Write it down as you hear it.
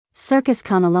Circus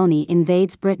Cannelloni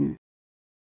Invades Britain.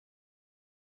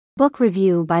 Book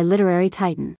review by Literary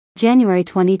Titan, January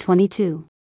 2022.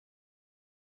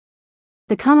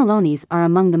 The Cannellonis are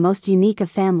among the most unique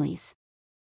of families.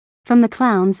 From the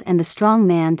clowns and the strong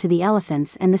man to the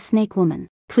elephants and the snake woman,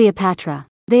 Cleopatra,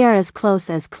 they are as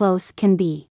close can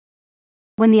be.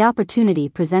 When the opportunity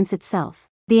presents itself,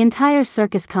 the entire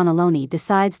Circus Cannelloni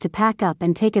decides to pack up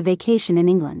and take a vacation in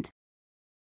England.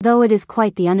 Though it is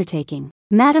quite the undertaking,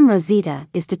 Madame Rosita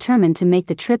is determined to make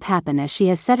the trip happen, as she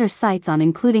has set her sights on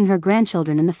including her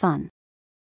grandchildren in the fun.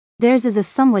 Theirs is a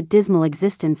somewhat dismal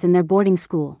existence in their boarding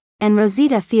school, and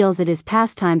Rosita feels it is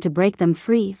past time to break them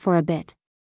free for a bit.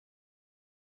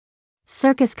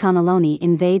 Circus Cannelloni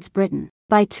Invades Britain,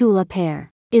 by Tuula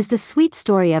Pere, is the sweet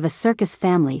story of a circus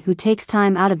family who takes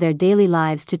time out of their daily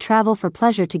lives to travel for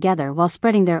pleasure together while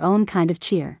spreading their own kind of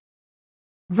cheer.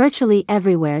 Virtually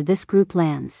everywhere this group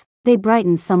lands, they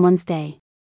brighten someone's day.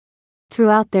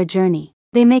 Throughout their journey,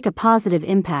 they make a positive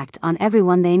impact on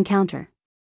everyone they encounter.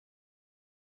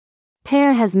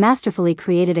 Pere has masterfully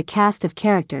created a cast of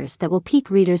characters that will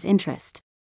pique readers' interest.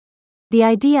 The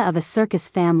idea of a circus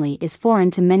family is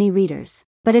foreign to many readers,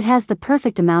 but it has the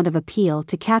perfect amount of appeal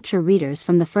to capture readers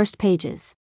from the first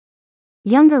pages.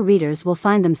 Younger readers will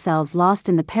find themselves lost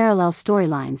in the parallel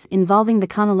storylines involving the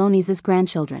Cannellonis'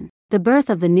 grandchildren, the birth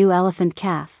of the new elephant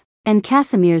calf, and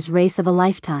Casimir's race of a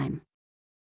lifetime.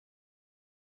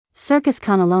 Circus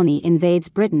Cannelloni Invades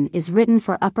Britain is written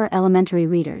for upper elementary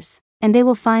readers, and they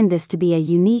will find this to be a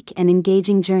unique and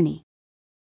engaging journey.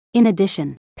 In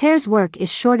addition, Pere's work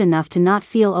is short enough to not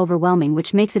feel overwhelming,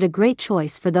 which makes it a great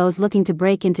choice for those looking to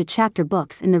break into chapter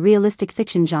books in the realistic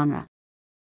fiction genre.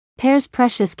 Pere's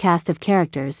precious cast of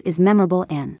characters is memorable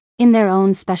and, in their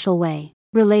own special way,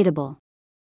 relatable.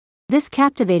 This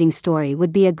captivating story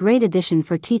would be a great addition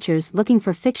for teachers looking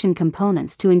for fiction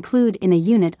components to include in a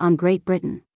unit on Great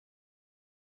Britain.